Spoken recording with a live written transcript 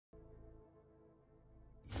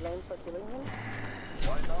blamed for killing him?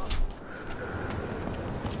 Why not?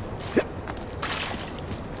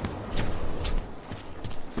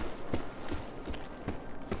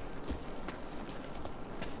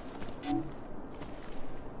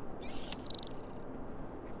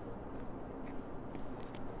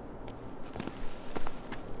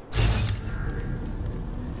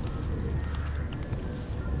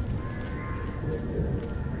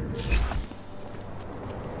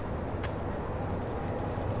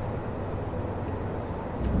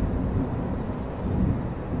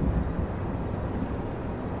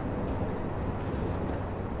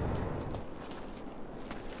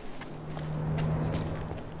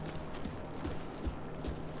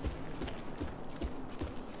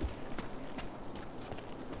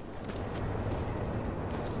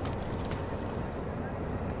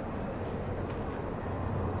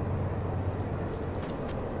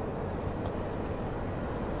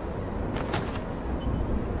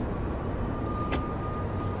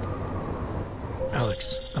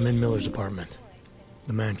 Alex, I'm in Miller's apartment.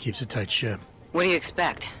 The man keeps a tight ship. What do you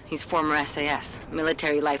expect? He's former SAS.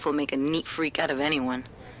 Military life will make a neat freak out of anyone.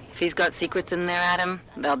 If he's got secrets in there, Adam,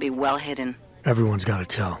 they'll be well hidden. Everyone's got to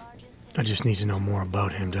tell. I just need to know more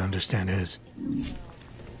about him to understand his.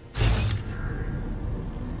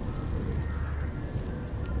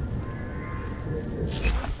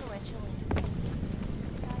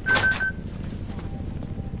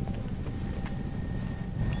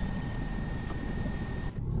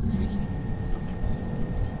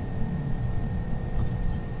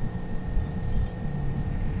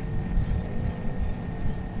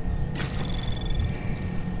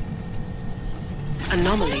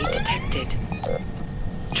 Anomaly detected.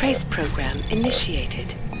 Trace program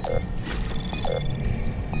initiated.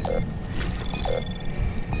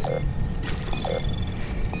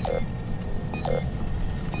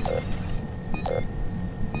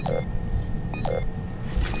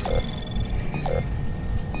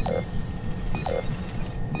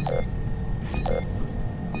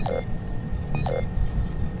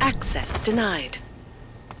 Access denied.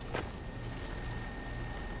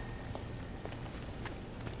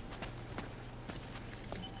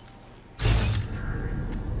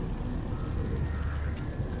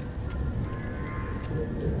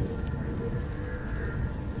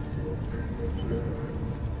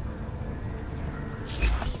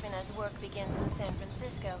 Begins in San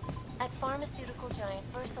Francisco at pharmaceutical giant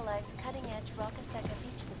VersaLife's cutting-edge Rockasecca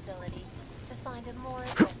Beach facility to find a more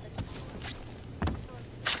aggressive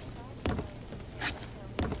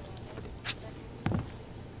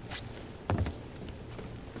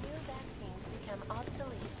new vaccines become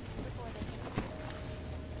obsolete before they can.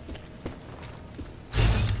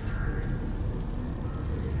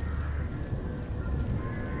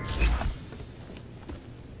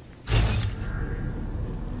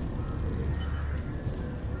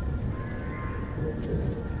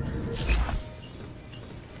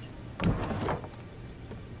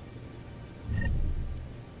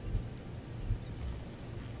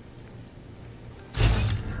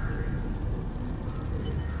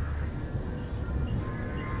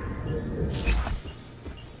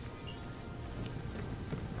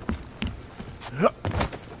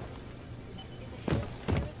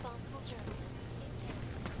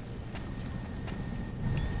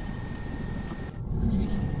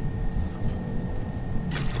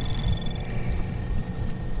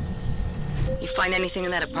 Find anything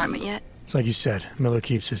in that apartment yet? It's like you said, Miller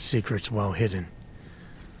keeps his secrets well hidden.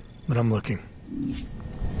 But I'm looking.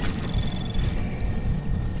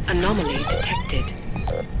 Anomaly detected.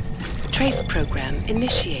 Trace program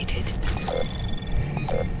initiated.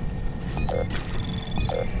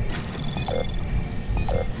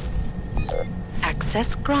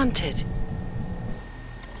 Access granted.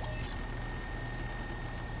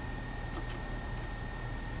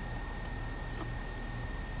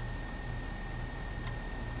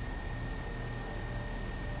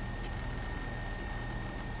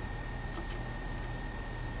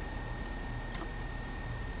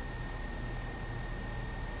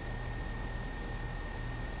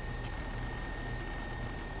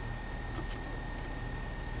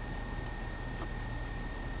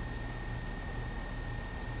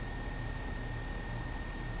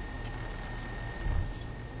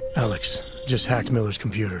 Alex, just hacked Miller's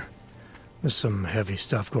computer. There's some heavy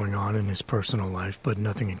stuff going on in his personal life, but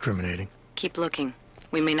nothing incriminating. Keep looking.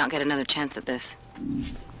 We may not get another chance at this.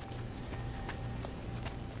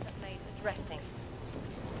 Dressing.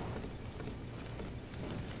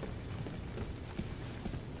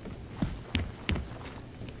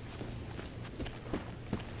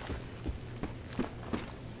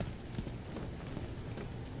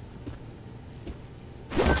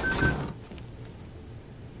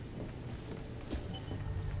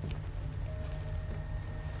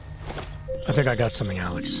 I think I got something,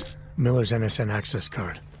 Alex. Miller's NSN access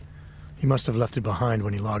card. He must have left it behind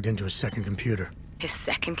when he logged into his second computer. His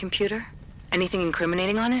second computer? Anything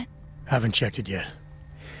incriminating on it? Haven't checked it yet.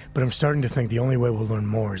 But I'm starting to think the only way we'll learn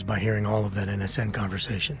more is by hearing all of that NSN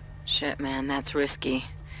conversation. Shit, man, that's risky.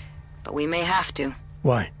 But we may have to.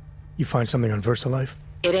 Why? You find something on VersaLife?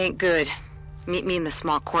 It ain't good. Meet me in the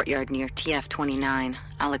small courtyard near TF-29.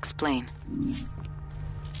 I'll explain.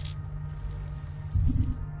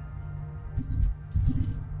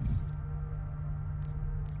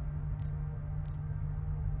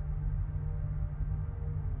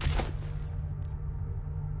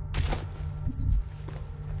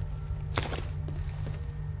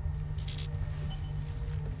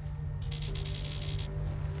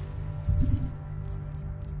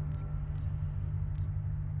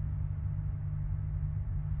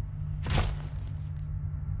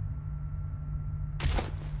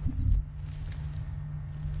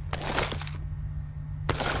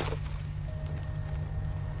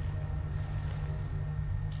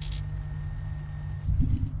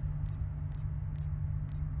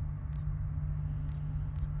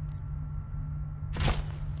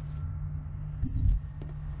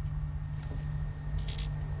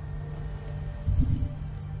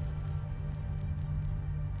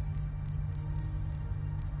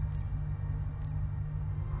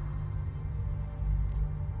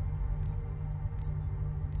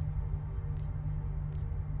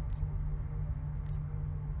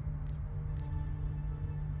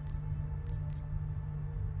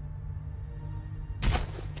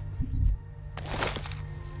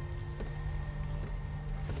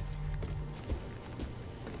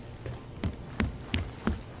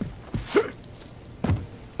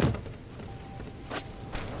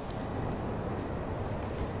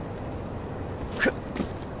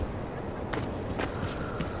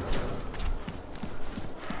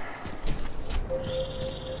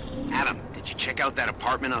 Check out that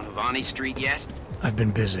apartment on Havani Street yet? I've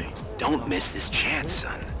been busy. Don't miss this chance,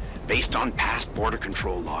 son. Based on past border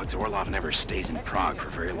control logs, Orlov never stays in Prague for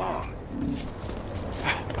very long.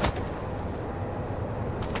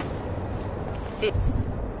 Sit.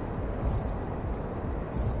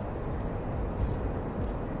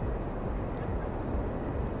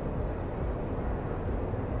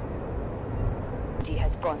 He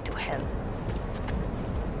has gone to hell.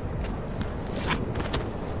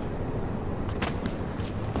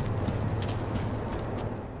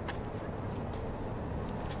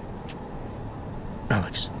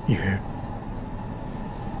 Alex, you here?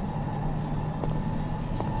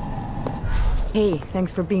 Hey,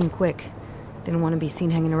 thanks for being quick. Didn't want to be seen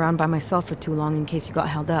hanging around by myself for too long in case you got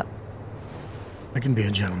held up. I can be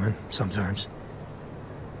a gentleman, sometimes.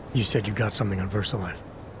 You said you got something on VersaLife.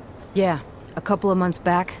 Yeah, a couple of months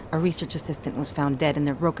back, a research assistant was found dead in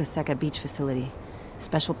the Roka Beach facility.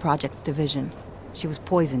 Special Projects Division. She was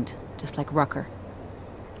poisoned, just like Rucker.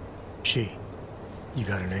 She. You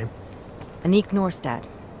got her name? Anik Norstad.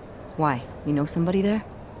 Why? You know somebody there?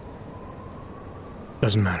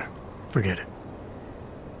 Doesn't matter. Forget it.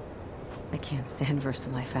 I can't stand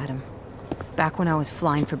VersaLife, Adam. Back when I was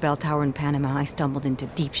flying for Bell Tower in Panama, I stumbled into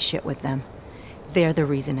deep shit with them. They're the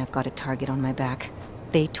reason I've got a target on my back.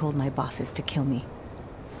 They told my bosses to kill me.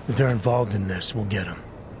 If they're involved in this, we'll get them.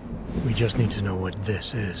 We just need to know what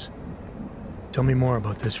this is. Tell me more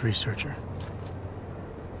about this researcher.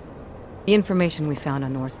 The information we found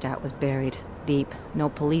on Norstad was buried deep. No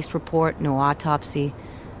police report, no autopsy.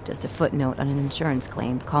 Just a footnote on an insurance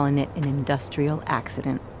claim calling it an industrial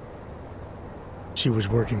accident. She was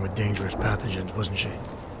working with dangerous pathogens, wasn't she?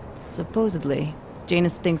 Supposedly.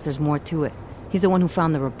 Janus thinks there's more to it. He's the one who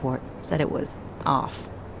found the report. Said it was off.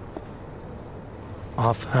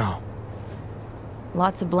 Off how?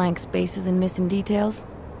 Lots of blank spaces and missing details.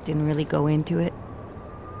 Didn't really go into it.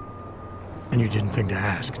 And you didn't think to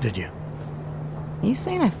ask, did you? You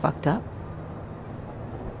saying I fucked up?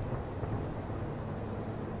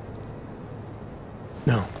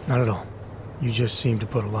 No, not at all. You just seem to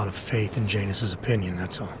put a lot of faith in Janus's opinion,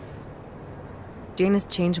 that's all. Janus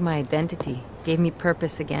changed my identity, gave me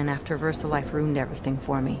purpose again after VersaLife ruined everything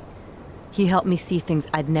for me. He helped me see things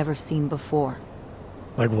I'd never seen before.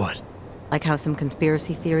 Like what? Like how some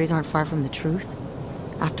conspiracy theories aren't far from the truth.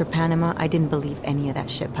 After Panama, I didn't believe any of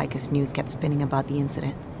that shit Picus News kept spinning about the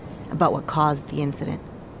incident. About what caused the incident.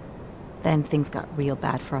 Then things got real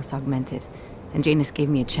bad for us Augmented, and Janus gave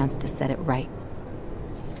me a chance to set it right.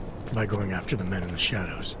 By going after the men in the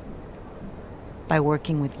shadows. By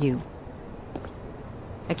working with you.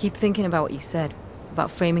 I keep thinking about what you said, about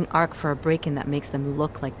framing ARC for a break-in that makes them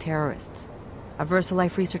look like terrorists. A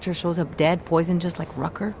VersaLife researcher shows up dead, poisoned just like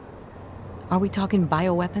Rucker? Are we talking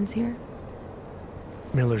bioweapons here?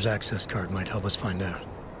 Miller's access card might help us find out.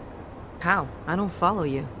 How? I don't follow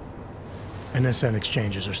you. NSN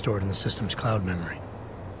exchanges are stored in the system's cloud memory.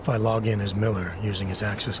 If I log in as Miller using his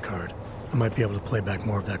access card, I might be able to play back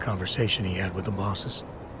more of that conversation he had with the bosses.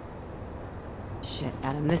 Shit,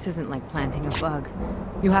 Adam, this isn't like planting a bug.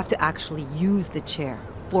 You have to actually use the chair.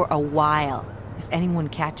 For a while. If anyone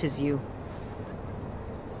catches you.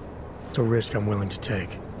 It's a risk I'm willing to take.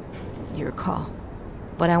 Your call.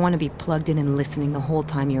 But I want to be plugged in and listening the whole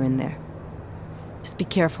time you're in there. Just be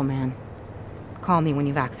careful, man. Call me when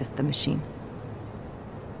you've accessed the machine.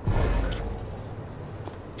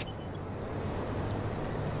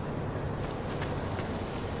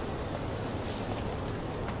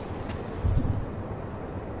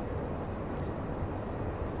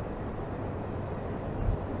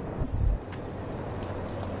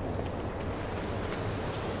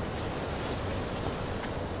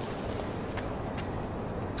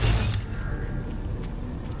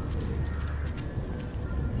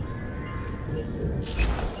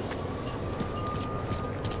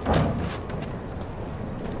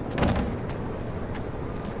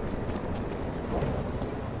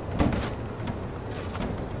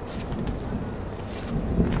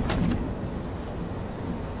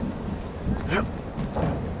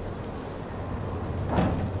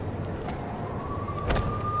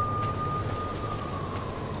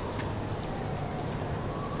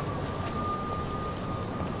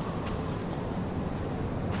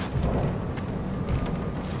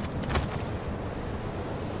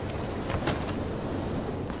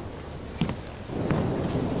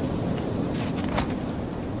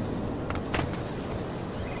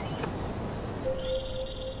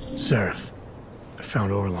 Seraph. I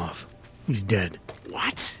found Orlov. He's dead.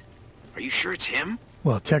 What? Are you sure it's him?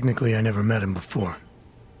 Well, technically I never met him before.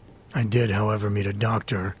 I did, however, meet a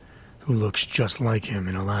doctor who looks just like him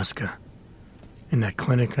in Alaska. In that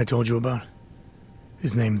clinic I told you about?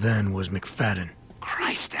 His name then was McFadden.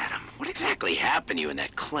 Christ, Adam. What exactly happened to you in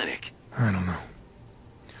that clinic? I don't know.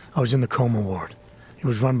 I was in the coma ward. It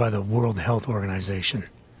was run by the World Health Organization.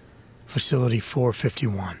 Facility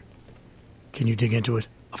 451. Can you dig into it?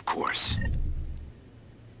 Of course.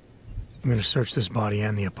 I'm gonna search this body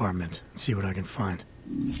and the apartment and see what I can find.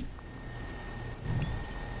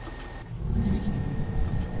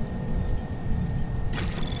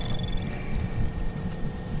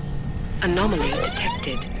 Anomaly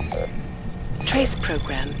detected. Trace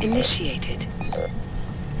program initiated.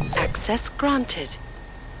 Access granted.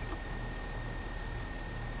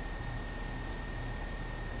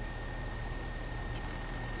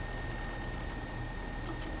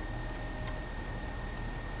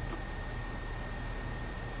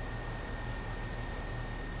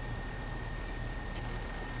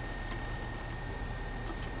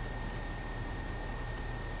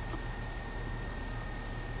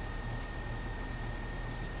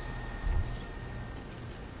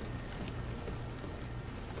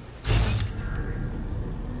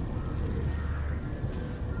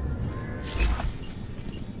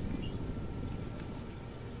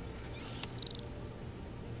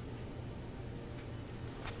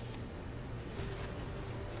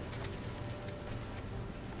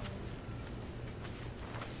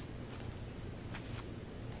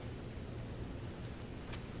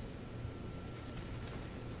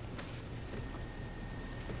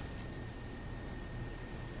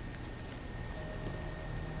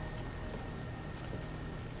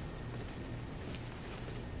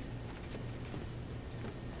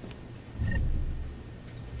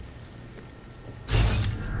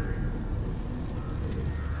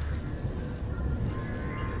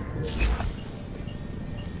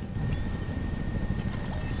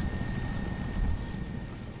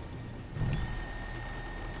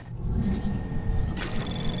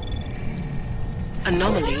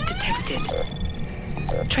 Anomaly detected.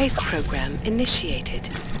 Trace program initiated.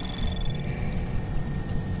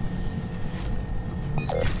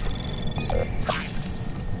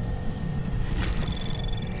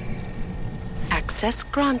 Access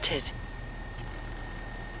granted.